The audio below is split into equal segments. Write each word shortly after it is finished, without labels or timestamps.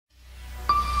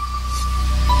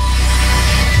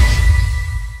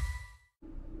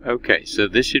Okay, so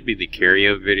this should be the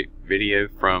carryover video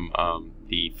from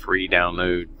the free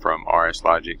download from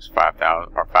RSLogix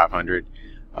 5000 or 500.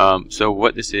 So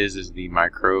what this is the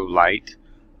micro light.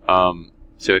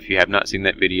 So if you have not seen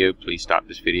that video, please stop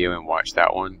this video and watch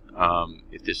that one.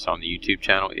 If this is on the YouTube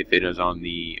channel, if it is on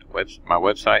the my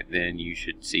website, then you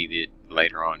should see it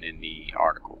later on in the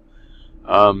article.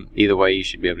 Either way, you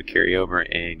should be able to carry over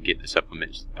and get the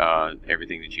supplements,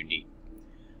 everything that you need.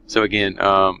 So again,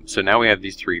 so now we have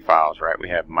these three files, right? We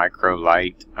have micro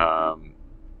light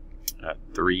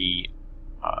 830.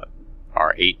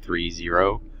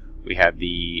 We have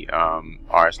the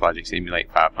RSLogix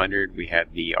Emulate 500. We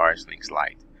have the RSLinks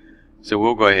Lite. So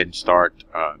we'll go ahead and start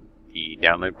the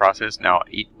download process. Now,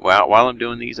 while I'm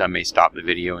doing these, I may stop the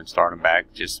video and start them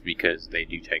back just because they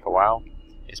do take a while,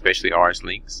 especially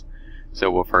RSLinks. So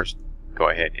we'll first go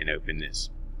ahead and open this.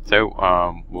 So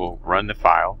we'll run the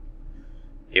file.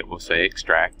 It will say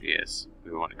extract. Yes,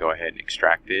 we want to go ahead and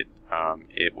extract it.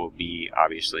 It will be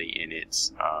obviously in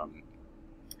its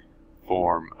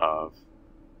form of,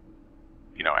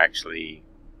 actually,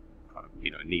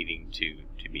 needing to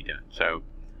be done. So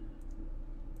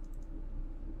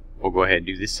we'll go ahead and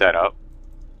do this setup.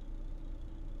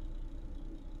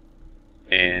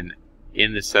 And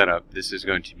in the setup, this is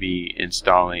going to be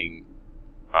installing.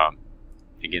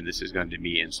 Again, this is going to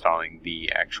be installing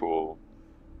the actual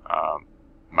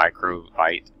micro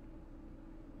light.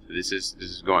 So this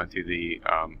is going through the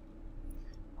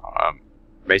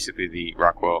basically the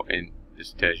Rockwell, and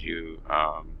this tells you.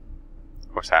 Of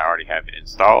course, I already have it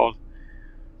installed,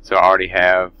 so I already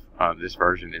have this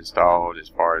version installed. As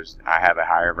far as I have a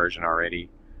higher version already,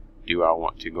 do I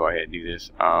want to go ahead and do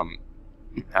this? I'm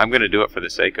going to do it for the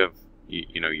sake of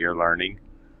your learning,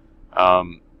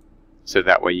 so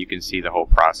that way you can see the whole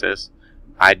process.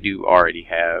 I do already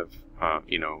have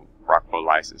Rockwell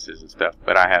licenses and stuff,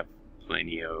 but I have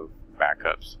plenty of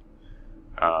backups.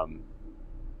 Yeah,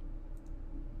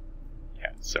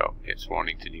 so it's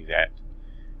wanting to do that.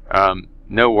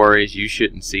 No worries, you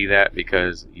shouldn't see that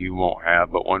because you won't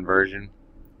have but one version.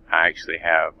 I actually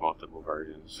have multiple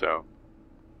versions, so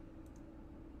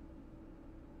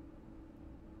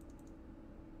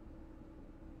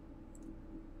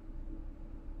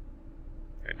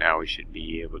and now we should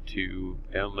be able to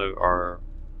download or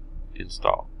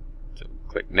install. So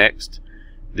click next.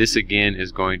 This again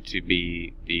is going to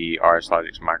be the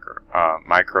RSLogix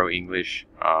Micro English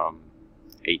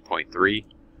 8.3.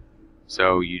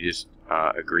 So you just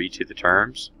agree to the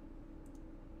terms.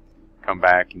 Come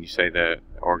back and you say the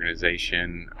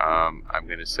organization. I'm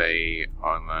going to say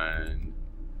online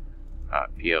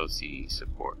PLC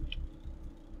support.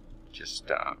 Just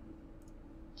so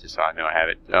I know I have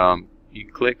it. You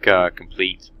click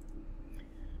complete.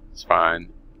 It's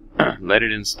fine. Let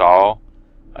it install.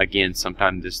 Again,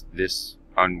 sometimes this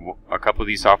on a couple of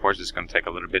these softwares is going to take a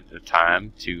little bit of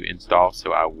time to install,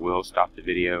 so I will stop the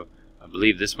video. I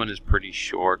believe this one is pretty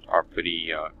short or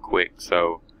pretty quick,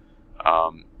 so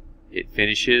it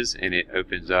finishes and it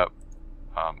opens up,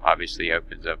 obviously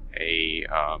opens up a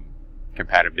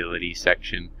compatibility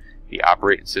section, the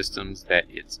operating systems that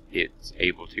it's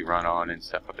able to run on and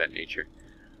stuff of that nature.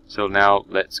 So now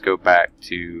let's go back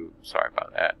to, sorry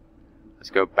about that, let's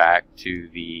go back to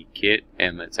the kit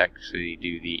and let's actually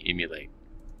do the emulate.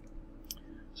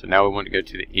 So now we want to go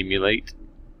to the emulate.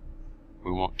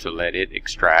 We want to let it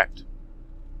extract.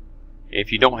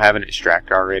 If you don't have an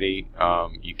extractor already,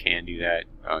 you can do that.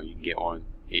 You can get one.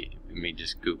 Let me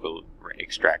just Google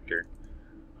extractor.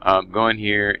 Go in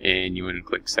here and you want to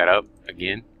click setup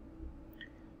again.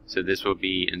 So this will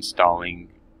be installing.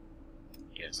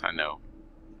 Yes, I know.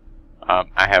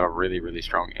 I have a really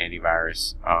strong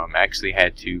antivirus. I actually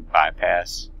had to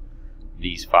bypass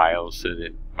these files so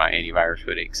that my antivirus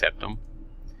would accept them.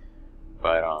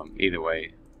 But either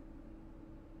way,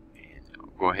 and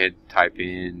go ahead and type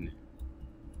in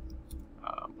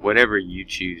whatever you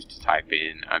choose to type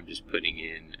in. I'm just putting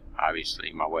in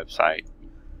obviously my website.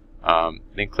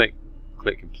 Then click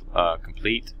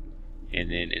complete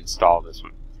and then install this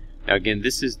one. Now again,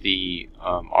 this is the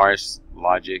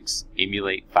RSLogix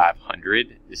Emulate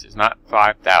 500. This is not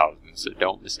 5000, so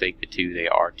don't mistake the two. They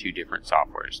are two different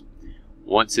softwares.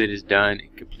 Once it is done,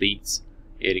 it completes.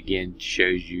 It again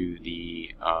shows you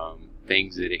the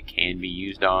things that it can be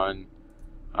used on,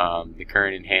 the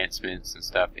current enhancements and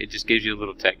stuff. It just gives you a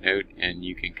little tech note, and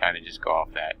you can kind of just go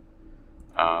off that.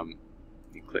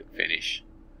 You click finish.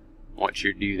 Once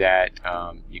you do that,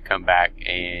 you come back,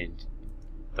 and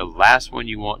the last one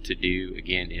you want to do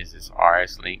again is this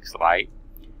RSLinks Lite.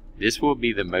 This will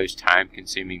be the most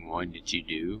time-consuming one that you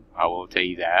do. I will tell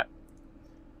you that.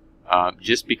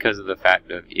 just because of the fact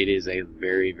that it is a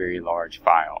very, very large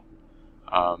file.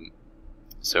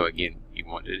 So again, you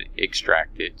want to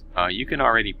extract it. You can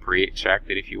already pre-extract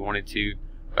it if you wanted to,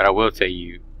 but I will tell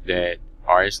you that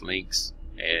RSLogix,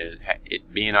 it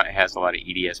has a lot of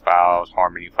EDS files,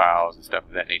 Harmony files, and stuff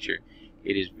of that nature.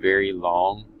 It is very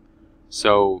long,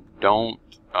 so don't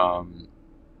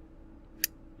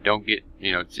get,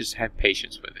 just have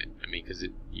patience with it. I mean, because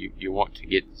you want to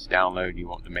get this download, you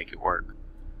want to make it work,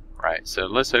 right? So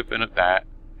let's open up that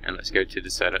and let's go to the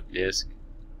setup disk.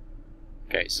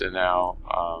 Okay, so now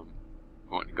I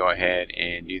want to go ahead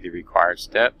and do the required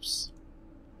steps.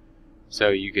 So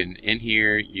you can, in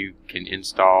here, you can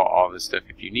install all this stuff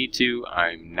if you need to.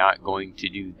 I'm not going to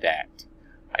do that.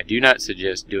 I do not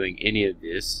suggest doing any of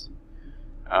this.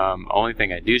 Only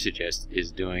thing I do suggest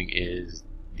is doing is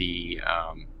the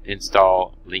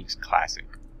install Linux Classic.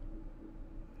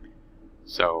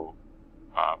 So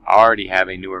I already have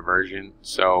a newer version,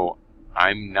 so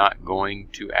I'm not going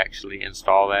to actually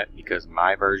install that because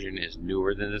my version is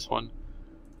newer than this one.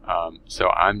 So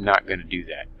I'm not going to do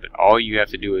that. But all you have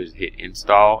to do is hit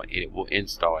install, and it will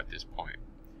install at this point.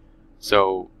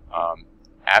 So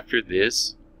after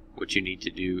this, what you need to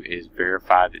do is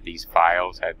verify that these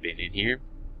files have been in here.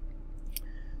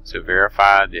 So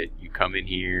verify that you come in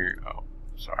here. Oh,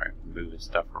 sorry, I'm moving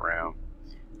stuff around.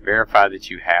 Verify that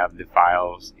you have the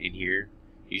files in here.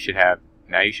 You should have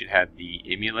the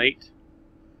emulate,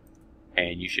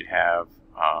 and you should have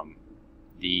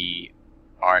the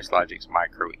RSLogix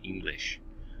Micro English.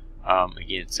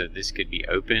 Again, so this could be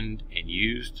opened and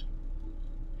used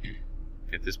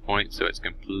at this point, so it's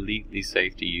completely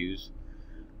safe to use.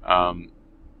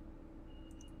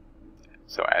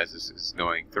 So as this is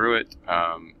going through it,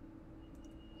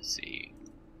 let's see,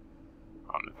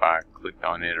 I don't know if I clicked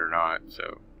on it or not,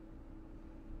 so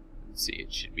let's see,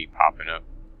 it should be popping up.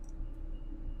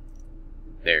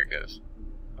 There it goes.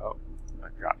 Oh, I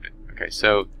dropped it. Okay,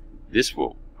 so this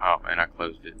will, oh, and I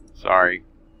closed it. Sorry.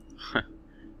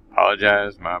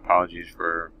 Apologize. My apologies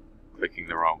for clicking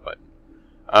the wrong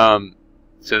button.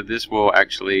 So this will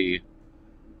actually,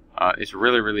 it's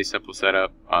really, really simple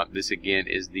setup. This again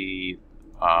is the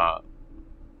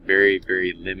very,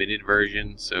 very limited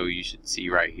version. So you should see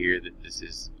right here that this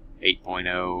is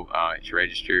 8.0. It's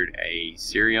registered a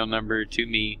serial number to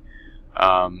me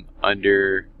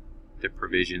under the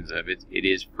provisions of it. It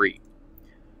is free.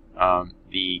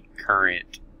 The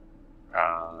current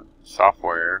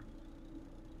software,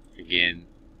 again,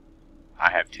 I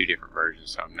have two different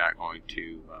versions, so I'm not going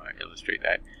to illustrate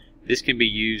that. This can be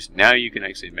used, now you can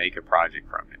actually make a project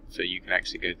from it. So you can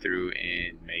actually go through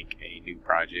and make a new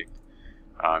project.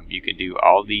 You can do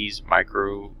all these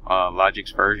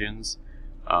RSLogix versions.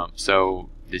 So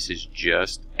this is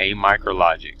just a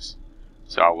RSLogix.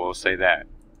 So I will say that.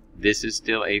 This is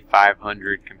still a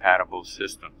 500 compatible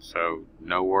system, so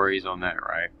no worries on that,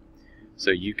 right?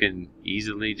 So you can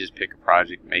easily just pick a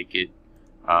project, make it,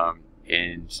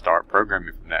 and start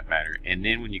programming from that matter. And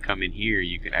then when you come in here,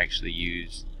 you can actually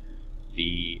use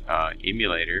the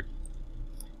emulator.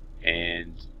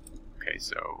 And okay,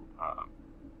 so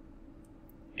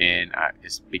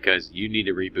it's because you need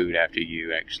to reboot after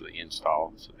you actually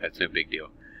install, so that's no big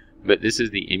deal. But this is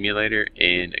the emulator,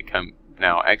 and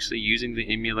now actually using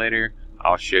the emulator,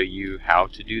 I'll show you how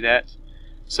to do that.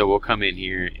 So we'll come in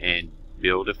here and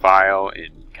build a file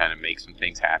and kind of make some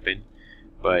things happen.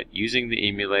 But using the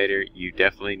emulator, you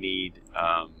definitely need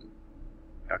a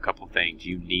couple things.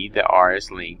 You need the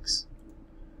RSLogix,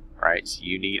 right? So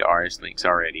you need RSLogix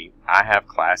already. I have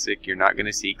Classic. You're not going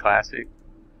to see Classic.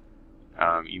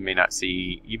 You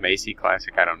may see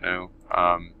Classic, I don't know.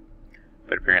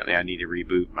 But apparently I need to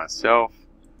reboot myself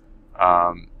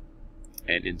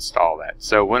and install that.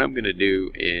 So what I'm going to do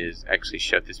is actually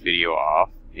shut this video off,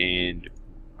 and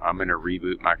I'm going to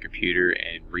reboot my computer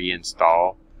and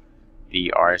reinstall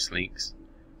the RSLogix.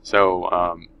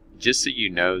 So just so you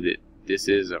know that this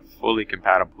is a fully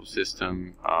compatible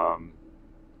system,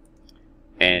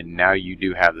 and now you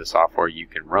do have the software you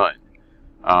can run.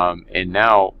 And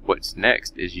now what's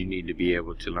next is you need to be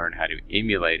able to learn how to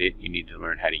emulate it. You need to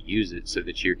learn how to use it so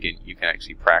that you can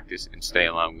actually practice and stay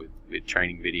along with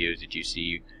training videos that you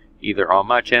see either on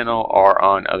my channel or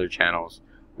on other channels,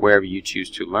 wherever you choose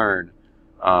to learn.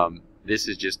 This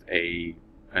is just an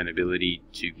ability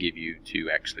to give you to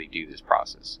actually do this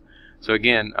process. So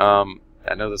again, I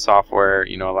know the software,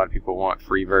 a lot of people want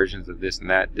free versions of this and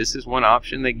that. This is one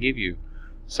option they give you.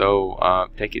 So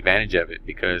take advantage of it,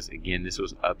 because again, this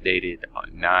was updated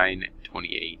on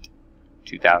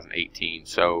 9/28/2018.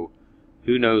 So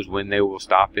who knows when they will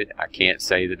stop it. I can't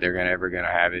say that they're ever going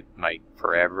to have it like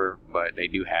forever, but they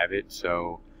do have it.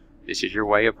 So this is your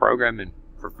way of programming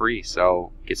for free.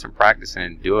 So get some practice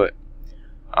and do it.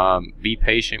 Be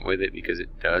patient with it because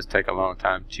it does take a long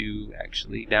time to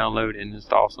actually download and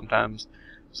install sometimes.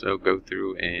 So go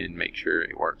through and make sure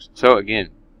it works. So again,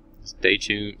 stay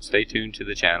tuned to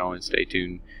the channel, and stay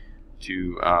tuned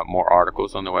to more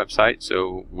articles on the website.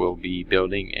 So we'll be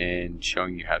building and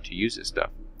showing you how to use this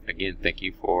stuff. Again, thank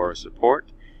you for support.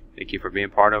 Thank you for being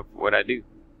part of what I do.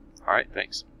 All right,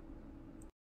 thanks.